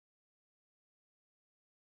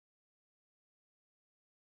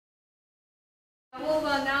We'll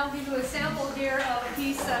now give you a sample here of a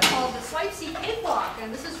piece called the Swipsey Cakewalk,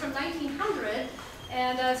 and this is from 1900,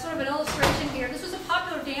 and sort of an illustration here. This was a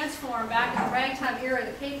popular dance form back in the ragtime era,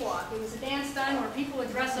 the cakewalk. It was a dance done where people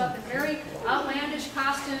would dress up in very outlandish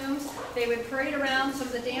costumes. They would parade around. Some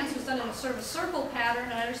of the dance was done in a sort of a circle pattern,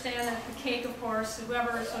 and I understand that the cake, of course,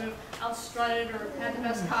 whoever sort of outstrutted or had the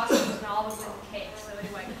best costumes and all would win the cake. So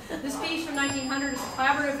anyway, this piece from 1900 is a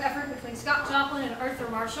collaborative effort between Scott Joplin and Arthur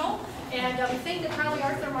Marshall. And we think that probably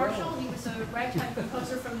Arthur Marshall, he was a ragtime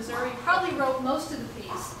composer from Missouri, probably wrote most of the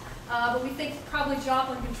piece. But we think probably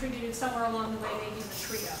Joplin contributed somewhere along the way, maybe in the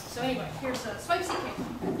trio. So anyway, here's a Swipesy Cakewalk.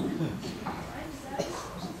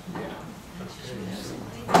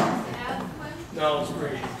 No, it's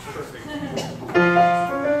great. Perfect.